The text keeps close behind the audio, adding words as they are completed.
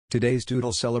Today's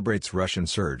Doodle celebrates Russian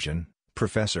surgeon,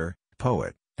 professor,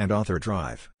 poet, and author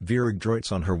Vera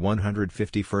Gedroits on her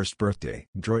 151st birthday.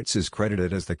 Gedroits is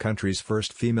credited as the country's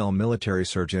first female military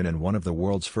surgeon and one of the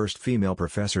world's first female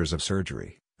professors of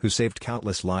surgery, who saved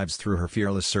countless lives through her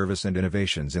fearless service and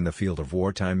innovations in the field of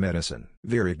wartime medicine.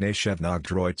 Vera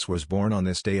Gedroits was born on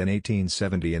this day in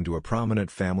 1870 into a prominent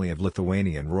family of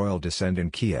Lithuanian royal descent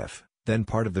in Kiev, then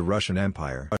part of the Russian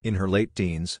Empire. In her late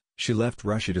teens, she left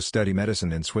Russia to study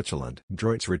medicine in Switzerland.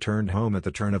 Gedroits returned home at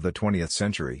the turn of the 20th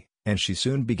century, and she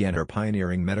soon began her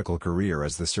pioneering medical career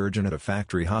as the surgeon at a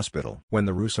factory hospital. When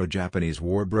the Russo-Japanese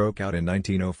War broke out in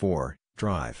 1904,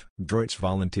 Gedroits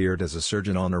volunteered as a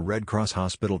surgeon on a Red Cross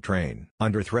hospital train.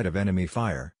 Under threat of enemy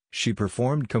fire, she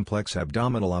performed complex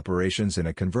abdominal operations in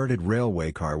a converted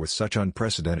railway car with such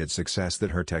unprecedented success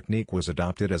that her technique was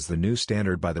adopted as the new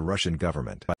standard by the Russian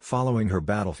government. Following her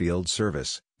battlefield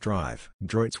service,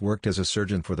 Gedroits worked as a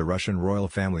surgeon for the Russian royal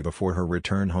family before her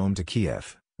return home to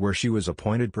Kiev, where she was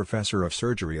appointed professor of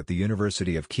surgery at the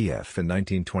University of Kiev in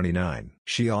 1929.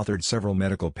 She authored several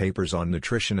medical papers on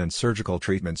nutrition and surgical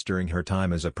treatments during her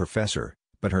time as a professor,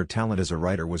 but her talent as a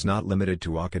writer was not limited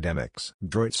to academics.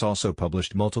 Gedroits also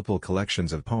published multiple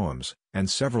collections of poems, and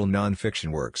several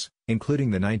non-fiction works,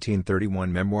 including the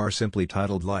 1931 memoir simply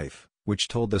titled Life, which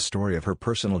told the story of her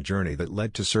personal journey that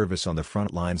led to service on the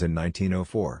front lines in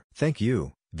 1904. Thank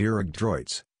you, Vera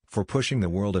Gedroits, for pushing the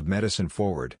world of medicine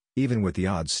forward, even with the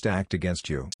odds stacked against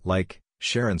you. Like,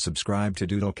 share and subscribe to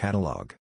Doodle Catalog.